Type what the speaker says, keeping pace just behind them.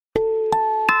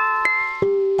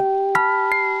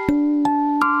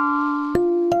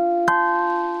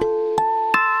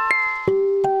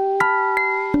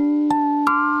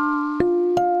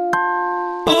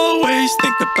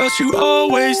about you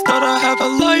always. Thought I'd have a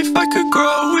life I could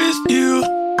grow with you.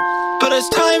 But as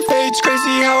time fades,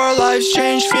 crazy how our lives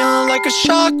change. Feeling like a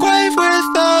shockwave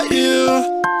without you.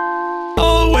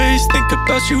 Always think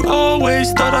about you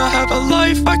always. Thought I'd have a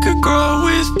life I could grow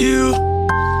with you.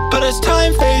 But as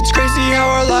time fades, crazy how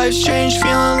our lives change.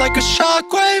 Feeling like a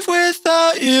shockwave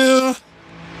without you.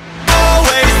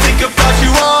 Always think about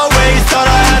you always. Thought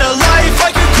I had a life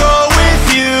I could grow with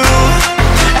you.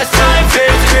 As time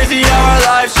fades, crazy how our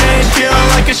lives change. Feeling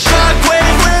like a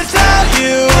shockwave without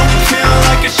you. Feeling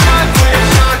like a shockwave,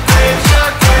 shockwave,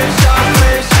 shockwave,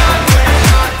 shockwave, shockwave, shockwave,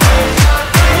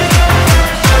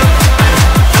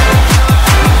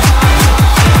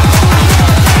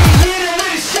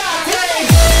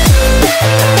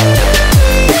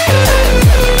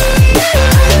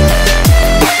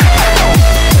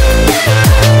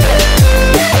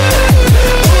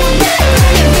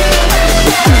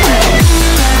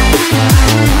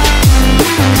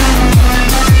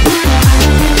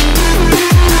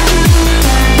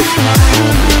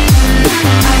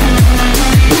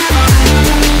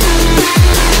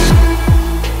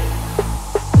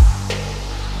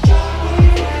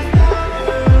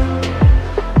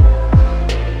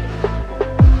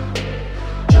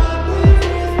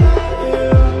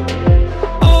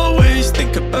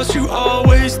 you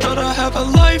always. Thought I'd have a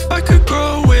life I could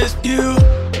grow with you.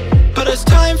 But as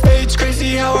time fades,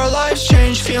 crazy how our lives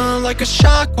change. Feeling like a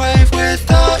shockwave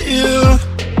without you.